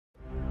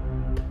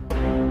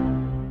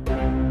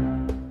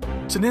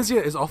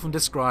Tunisia is often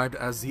described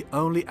as the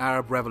only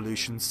Arab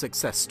revolution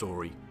success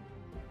story.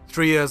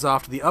 3 years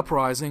after the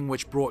uprising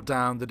which brought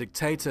down the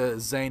dictator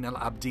Zayn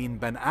al-Abidine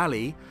Ben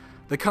Ali,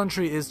 the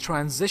country is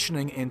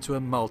transitioning into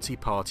a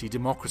multi-party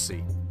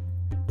democracy.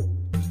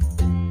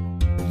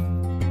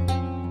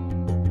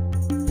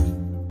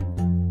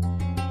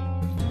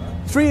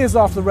 Three years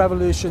after the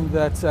revolution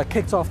that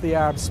kicked off the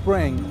Arab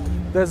Spring,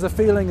 there's a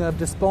feeling of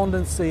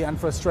despondency and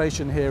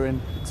frustration here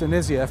in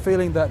Tunisia, a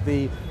feeling that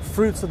the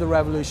fruits of the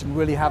revolution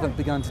really haven't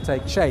begun to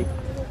take shape.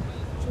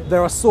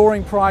 There are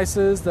soaring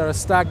prices, there are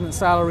stagnant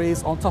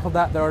salaries. On top of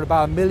that, there are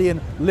about 1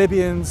 million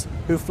Libyans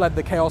who fled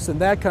the chaos in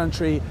their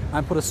country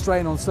and put a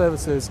strain on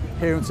services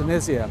here in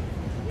Tunisia.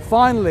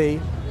 Finally,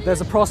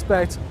 there's a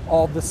prospect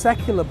of the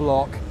secular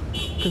bloc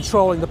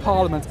controlling the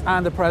parliament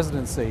and the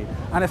presidency.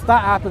 And if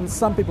that happens,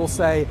 some people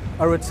say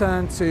a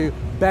return to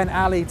Ben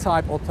Ali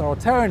type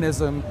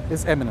authoritarianism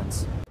is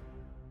imminent.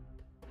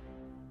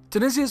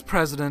 Tunisia's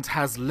president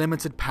has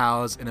limited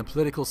powers in a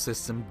political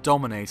system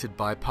dominated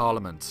by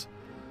parliament.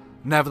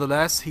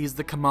 Nevertheless, he's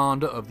the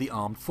commander of the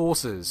armed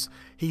forces.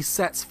 He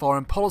sets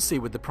foreign policy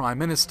with the prime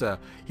minister,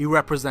 he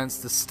represents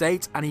the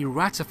state, and he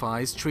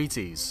ratifies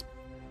treaties.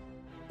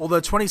 Although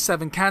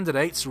 27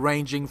 candidates,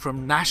 ranging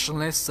from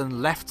nationalists and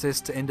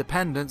leftists to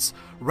independents,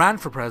 ran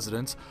for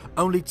president,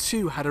 only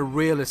 2 had a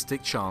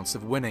realistic chance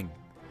of winning.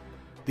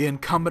 The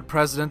incumbent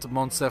president,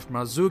 Monsef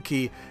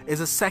Marzouki, is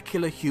a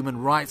secular human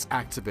rights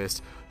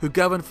activist who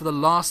governed for the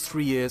last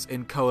 3 years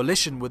in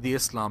coalition with the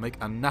Islamic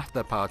and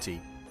Nahda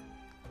party.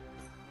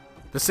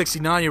 The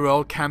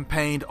 69-year-old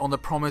campaigned on the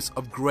promise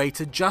of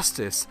greater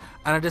justice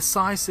and a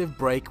decisive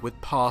break with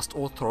past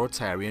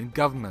authoritarian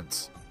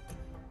governments.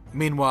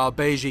 Meanwhile,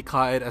 Beji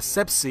Qaed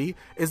Essebsi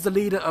is the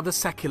leader of the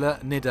secular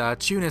Nahda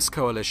Tunis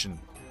coalition.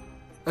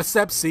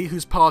 Essebsi,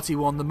 whose party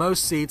won the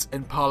most seats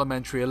in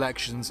parliamentary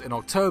elections in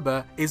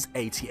October, is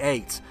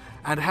 88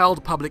 and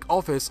held public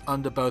office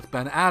under both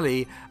Ben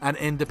Ali and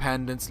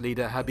independence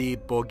leader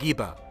Habib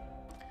Bourguiba.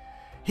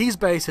 He's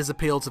based his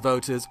appeal to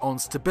voters on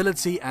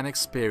stability and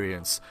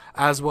experience,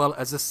 as well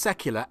as a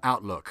secular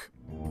outlook.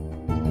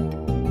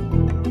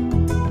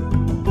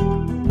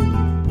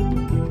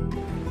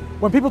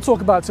 When people talk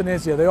about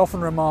Tunisia, they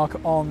often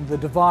remark on the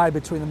divide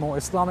between the more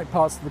Islamic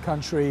parts of the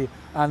country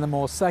and the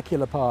more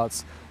secular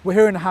parts. We're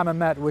here in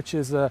Hammamet, which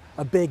is a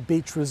big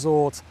beach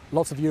resort.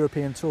 Lots of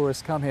European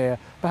tourists come here.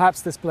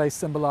 Perhaps this place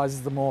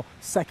symbolizes the more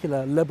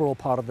secular, liberal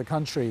part of the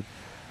country.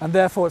 And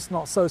therefore it's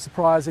not so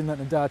surprising that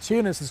Nahda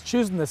Tunis has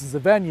chosen this as a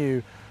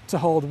venue to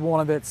hold one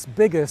of its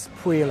biggest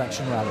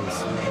pre-election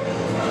rallies.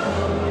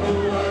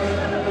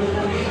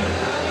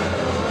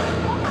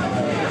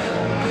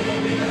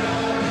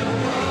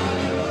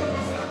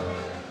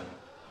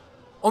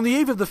 On the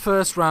eve of the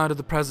first round of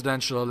the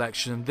presidential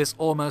election, this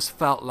almost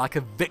felt like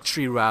a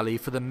victory rally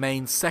for the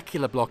main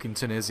secular bloc in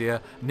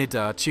Tunisia,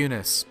 Nahda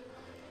Tunis.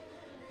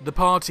 The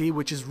party,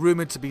 which is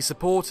rumoured to be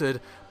supported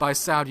by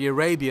Saudi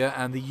Arabia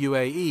and the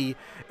UAE,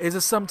 is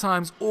a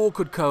sometimes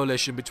awkward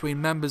coalition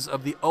between members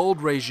of the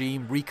old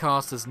regime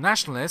recast as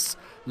nationalists,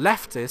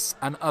 leftists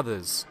and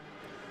others.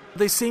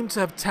 They seem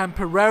to have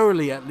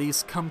temporarily at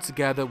least come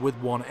together with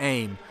one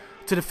aim: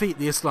 to defeat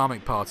the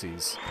Islamic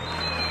parties.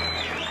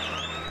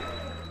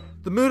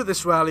 The mood at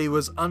this rally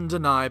was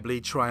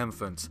undeniably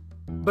triumphant.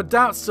 But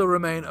doubts still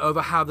remain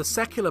over how the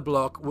secular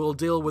bloc will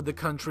deal with the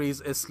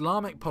country's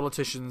Islamic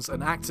politicians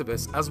and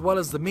activists, as well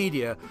as the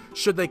media,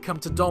 should they come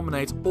to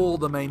dominate all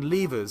the main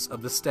levers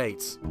of the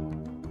state.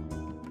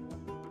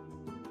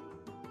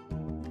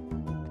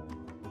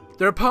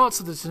 There are parts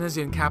of the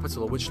Tunisian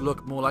capital which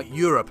look more like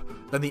Europe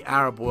than the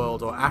Arab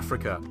world or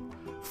Africa.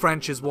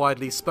 French is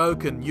widely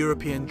spoken,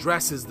 European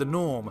dress is the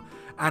norm,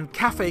 and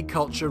cafe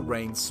culture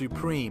reigns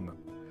supreme.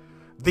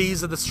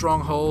 These are the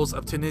strongholds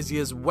of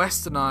Tunisia's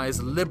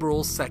westernized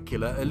liberal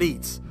secular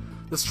elite,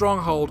 the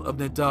stronghold of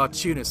Nahda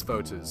Tunis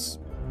voters.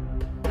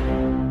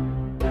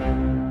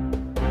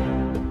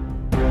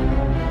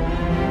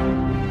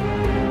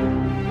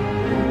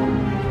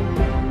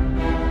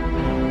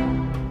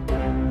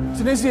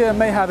 Tunisia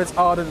may have its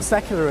ardent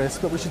secularists,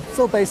 but we should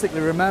still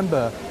basically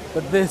remember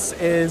that this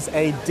is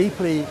a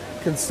deeply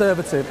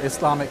conservative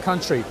Islamic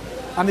country.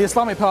 And the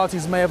Islamic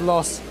parties may have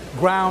lost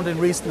ground in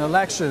recent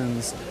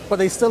elections, but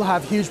they still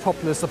have huge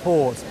popular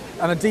support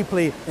and are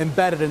deeply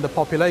embedded in the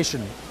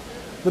population.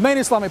 The main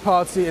Islamic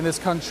party in this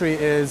country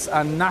is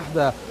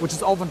Nahda, which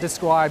is often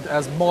described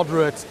as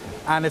moderate,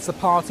 and it's a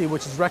party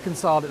which has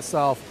reconciled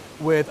itself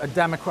with a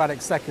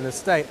democratic secular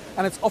state,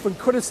 and it's often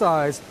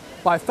criticized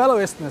by fellow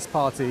Islamist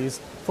parties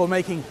for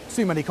making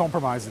too many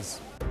compromises.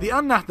 The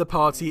Nahda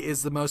party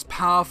is the most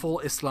powerful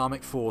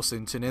Islamic force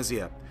in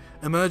Tunisia.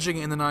 Emerging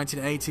in the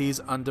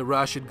 1980s under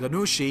Rashid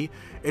Ghannouchi,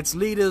 its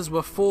leaders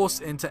were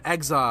forced into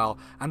exile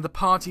and the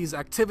party's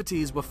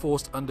activities were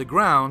forced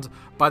underground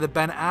by the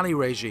Ben Ali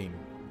regime.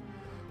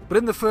 But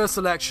in the first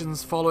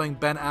elections following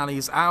Ben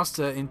Ali's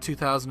ouster in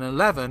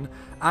 2011,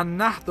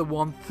 Nahda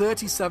won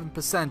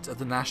 37% of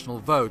the national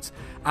vote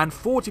and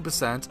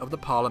 40% of the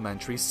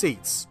parliamentary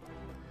seats.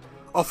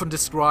 Often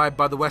described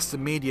by the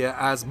Western media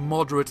as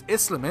moderate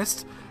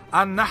Islamist,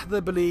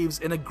 Nahda believes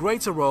in a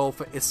greater role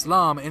for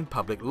Islam in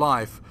public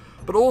life,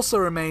 but also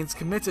remains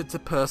committed to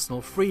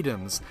personal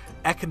freedoms,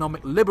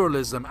 economic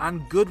liberalism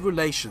and good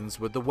relations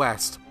with the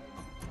West.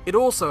 It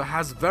also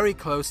has very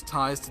close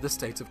ties to the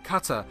state of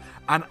Qatar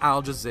and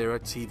Al Jazeera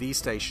TV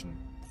station.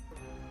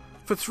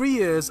 For 3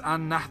 years,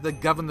 Nahda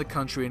governed the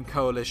country in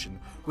coalition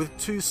with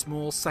two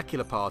small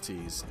secular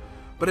parties.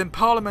 But in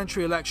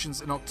parliamentary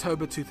elections in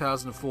October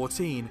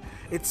 2014,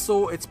 it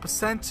saw its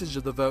percentage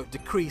of the vote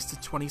decrease to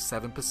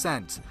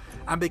 27%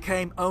 and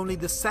became only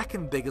the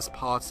second biggest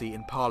party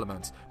in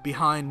parliament,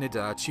 behind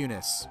Nahda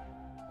Tunis.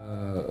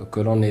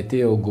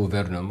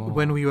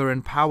 When we were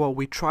in power,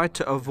 we tried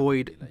to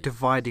avoid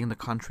dividing the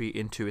country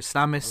into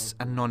Islamists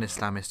and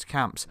non-Islamist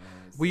camps.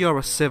 We are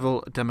a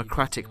civil,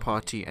 democratic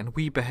party and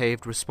we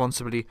behaved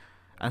responsibly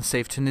and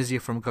saved Tunisia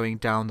from going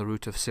down the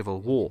route of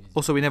civil war.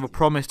 Also, we never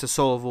promised to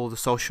solve all the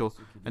social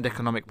and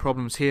economic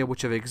problems here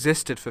which have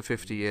existed for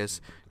 50 years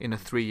in a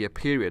 3-year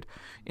period.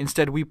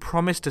 Instead, we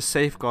promised to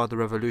safeguard the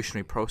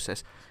revolutionary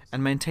process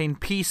and maintain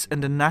peace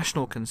and a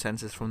national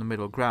consensus from the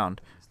middle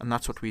ground, and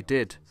that's what we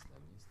did.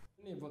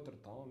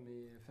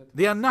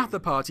 The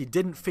Nahda party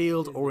didn't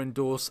field or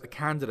endorse a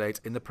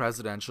candidate in the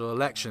presidential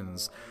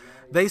elections.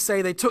 They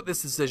say they took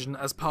this decision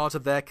as part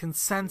of their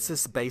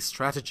consensus-based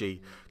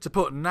strategy to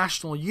put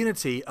national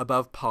unity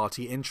above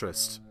party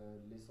interest.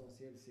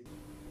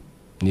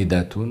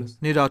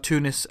 Nahda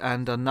Tunis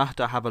and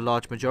Nahda have a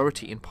large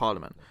majority in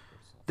parliament.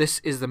 This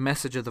is the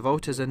message of the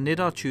voters and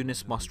Nahda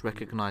Tunis must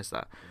recognise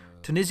that.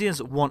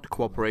 Tunisians want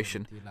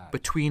cooperation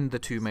between the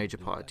two major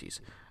parties,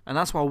 and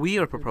that's why we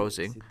are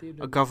proposing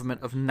a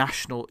government of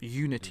national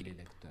unity.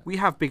 We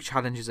have big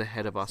challenges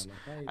ahead of us,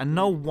 and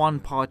no one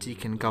party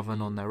can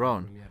govern on their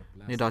own.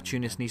 Nahda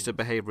Tunis needs to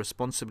behave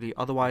responsibly,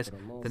 otherwise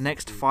the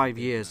next 5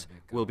 years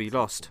will be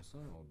lost.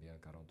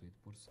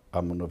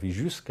 And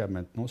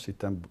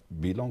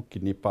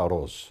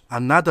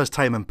Nahda's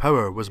time in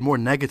power was more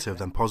negative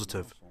than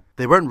positive.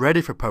 They weren't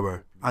ready for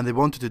power, and they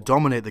wanted to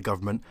dominate the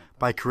government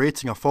by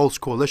creating a false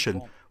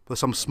coalition with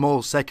some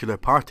small secular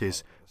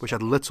parties which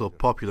had little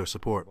popular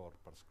support.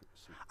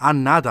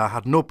 And Nahda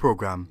had no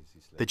programme.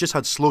 They just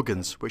had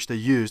slogans which they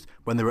used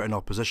when they were in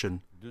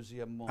opposition.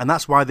 And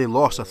that's why they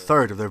lost a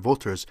third of their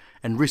voters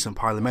in recent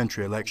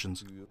parliamentary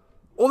elections.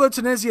 Although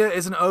Tunisia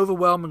is an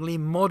overwhelmingly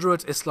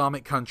moderate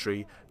Islamic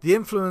country, the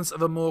influence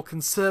of a more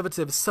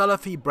conservative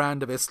Salafi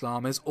brand of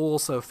Islam is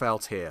also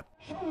felt here.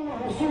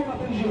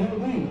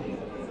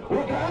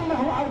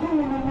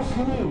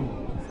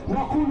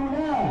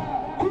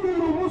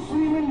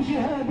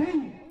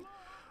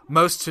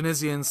 Most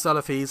Tunisian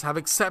Salafis have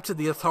accepted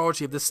the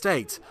authority of the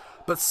state,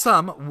 but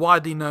some,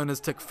 widely known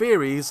as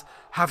Takfiris,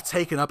 have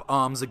taken up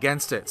arms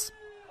against it.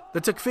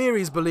 The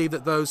Takfiris believe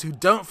that those who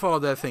don't follow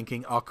their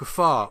thinking are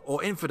kuffar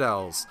or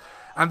infidels,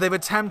 and they've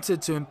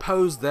attempted to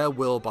impose their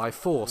will by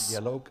force.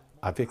 And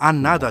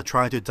Nahda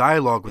tried to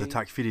dialogue with the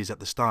Takfiris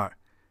at the start.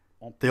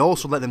 They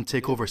also let them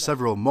take over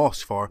several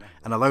mosques for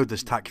and allowed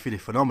this Takfiri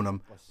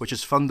phenomenon, which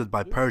is funded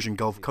by Persian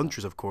Gulf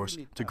countries of course,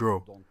 to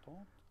grow.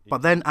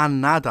 But then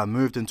Nahda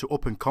moved into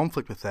open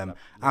conflict with them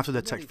after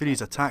the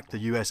Takfiris attacked the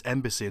US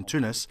Embassy in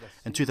Tunis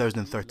in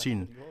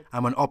 2013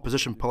 and when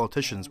opposition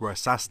politicians were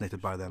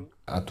assassinated by them.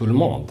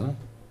 The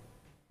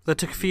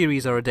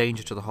Takfiris are a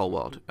danger to the whole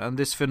world, and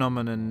this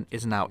phenomenon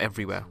is now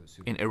everywhere,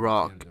 in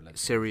Iraq,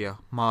 Syria,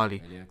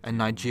 Mali and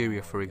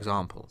Nigeria for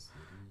example.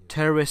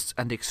 Terrorists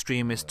and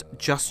extremists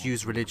just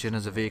use religion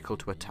as a vehicle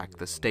to attack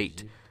the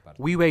state.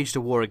 We waged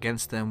a war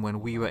against them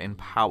when we were in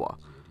power.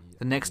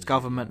 The next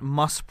government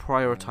must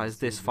prioritize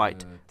this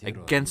fight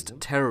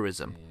against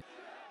terrorism.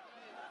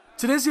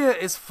 Tunisia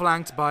is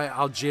flanked by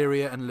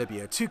Algeria and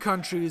Libya, two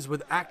countries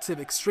with active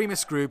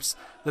extremist groups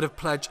that have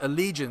pledged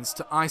allegiance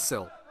to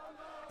ISIL.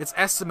 It's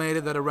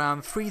estimated that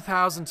around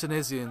 3,000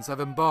 Tunisians have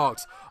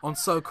embarked on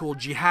so-called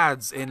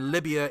jihads in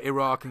Libya,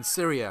 Iraq and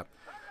Syria,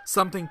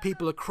 something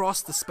people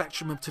across the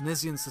spectrum of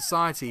Tunisian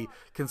society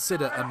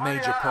consider a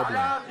major problem.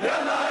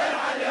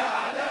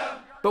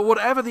 But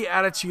whatever the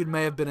attitude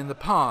may have been in the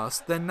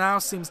past, there now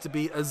seems to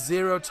be a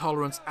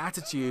zero-tolerance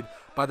attitude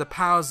by the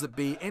powers that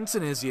be in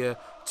Tunisia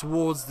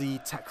towards the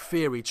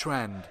Takfiri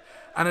trend,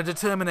 and a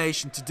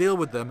determination to deal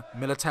with them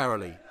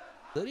militarily.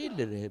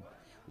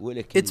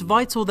 It's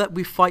vital that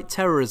we fight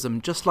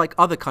terrorism just like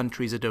other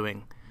countries are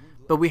doing.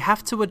 But we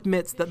have to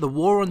admit that the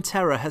war on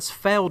terror has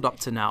failed up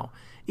to now.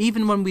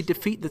 Even when we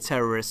defeat the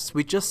terrorists,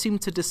 we just seem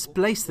to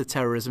displace the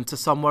terrorism to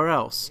somewhere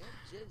else.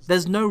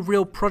 There's no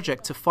real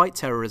project to fight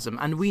terrorism,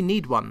 and we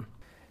need one.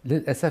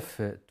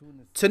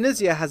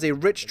 Tunisia has a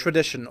rich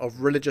tradition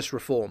of religious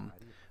reform,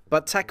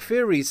 but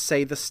Takfiris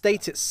say the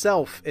state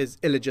itself is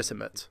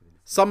illegitimate.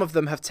 Some of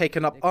them have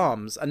taken up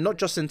arms, and not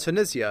just in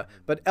Tunisia,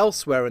 but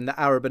elsewhere in the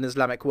Arab and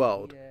Islamic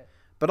world.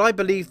 But I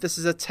believe this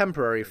is a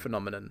temporary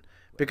phenomenon,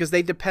 because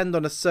they depend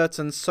on a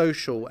certain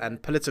social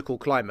and political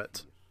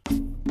climate.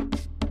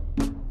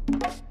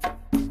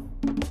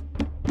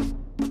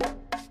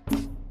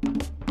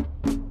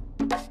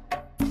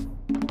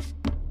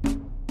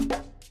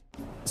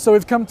 So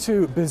we've come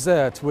to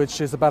Bizerte, which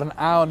is about an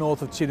hour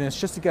north of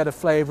Tunis, just to get a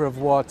flavour of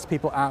what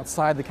people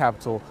outside the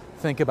capital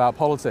think about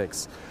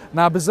politics.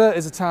 Now, Bizerte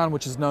is a town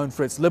which is known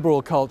for its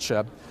liberal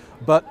culture,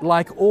 but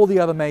like all the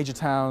other major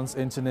towns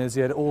in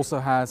Tunisia, it also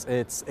has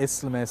its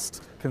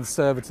Islamist,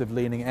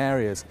 conservative-leaning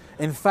areas.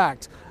 In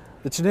fact,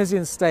 the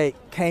Tunisian state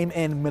came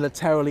in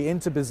militarily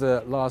into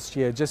Bizerte last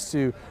year just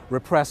to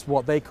repress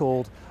what they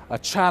called a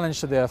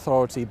challenge to their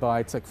authority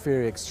by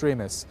Takfiri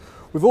extremists.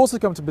 We've also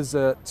come to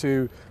Bizerte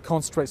to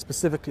concentrate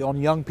specifically on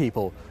young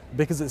people,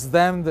 because it's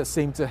them that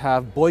seem to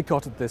have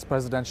boycotted this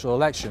presidential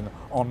election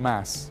en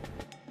masse.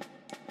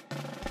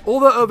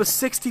 Although over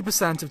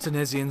 60% of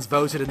Tunisians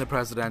voted in the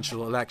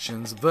presidential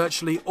elections,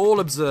 virtually all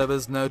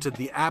observers noted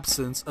the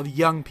absence of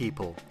young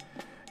people.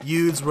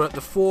 Youths were at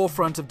the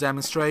forefront of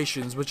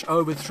demonstrations which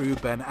overthrew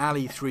Ben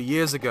Ali 3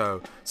 years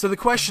ago. So the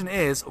question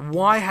is,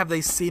 why have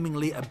they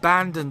seemingly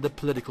abandoned the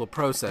political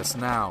process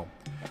now?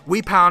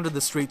 We pounded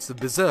the streets of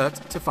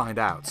Bizerte to find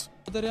out.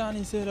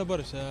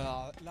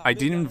 I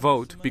didn't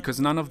vote because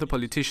none of the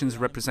politicians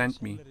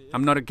represent me.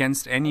 I'm not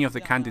against any of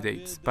the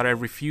candidates, but I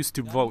refuse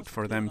to vote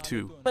for them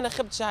too.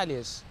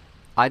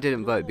 I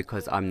didn't vote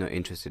because I'm not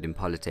interested in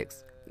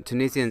politics.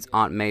 Tunisians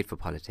aren't made for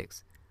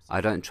politics. I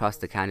don't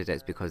trust the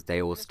candidates because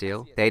they all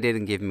steal. They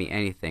didn't give me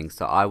anything,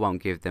 so I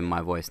won't give them my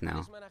voice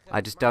now.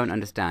 I just don't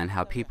understand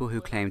how people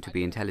who claim to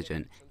be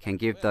intelligent can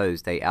give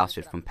those they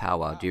ousted from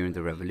power during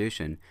the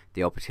revolution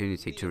the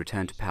opportunity to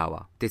return to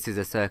power. This is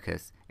a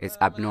circus. It's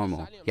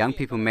abnormal. Young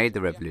people made the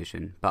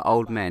revolution, but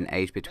old men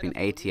aged between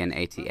 80 and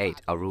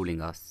 88 are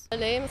ruling us.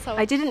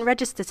 I didn't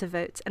register to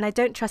vote, and I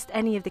don't trust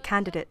any of the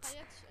candidates.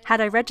 Had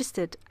I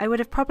registered, I would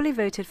have probably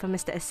voted for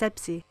Mr.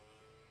 Essebsi.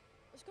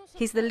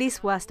 He's the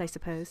least worst, I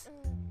suppose.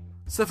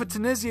 So for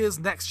Tunisia's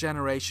next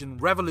generation,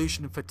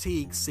 revolution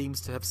fatigue seems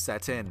to have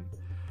set in.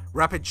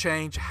 Rapid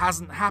change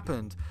hasn't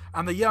happened,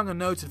 and the young are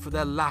noted for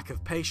their lack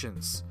of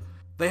patience.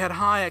 They had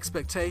high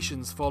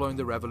expectations following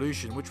the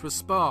revolution, which was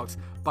sparked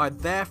by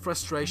their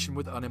frustration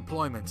with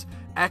unemployment,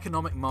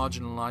 economic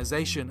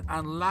marginalization,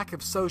 and lack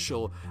of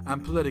social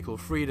and political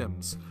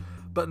freedoms.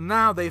 But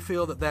now they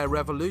feel that their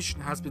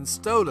revolution has been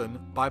stolen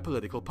by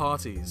political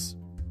parties.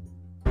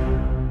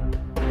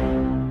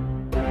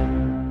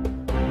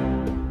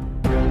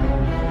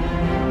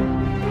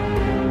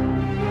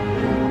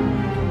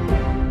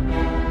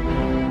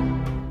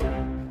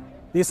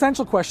 The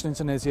essential question in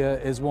Tunisia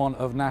is one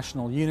of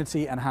national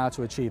unity and how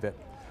to achieve it.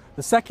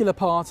 The secular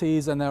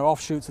parties and their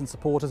offshoots and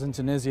supporters in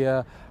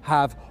Tunisia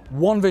have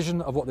one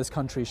vision of what this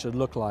country should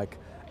look like,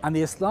 and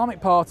the Islamic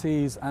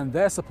parties and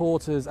their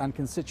supporters and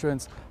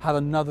constituents have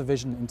another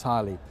vision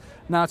entirely.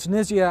 Now,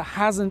 Tunisia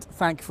hasn't,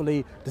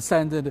 thankfully,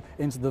 descended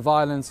into the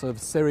violence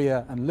of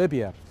Syria and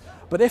Libya.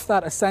 But if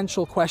that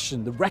essential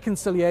question, the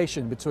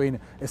reconciliation between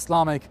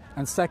Islamic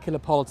and secular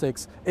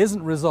politics,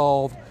 isn't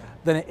resolved,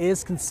 then it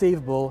is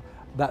conceivable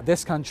that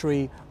this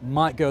country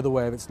might go the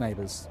way of its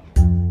neighbours.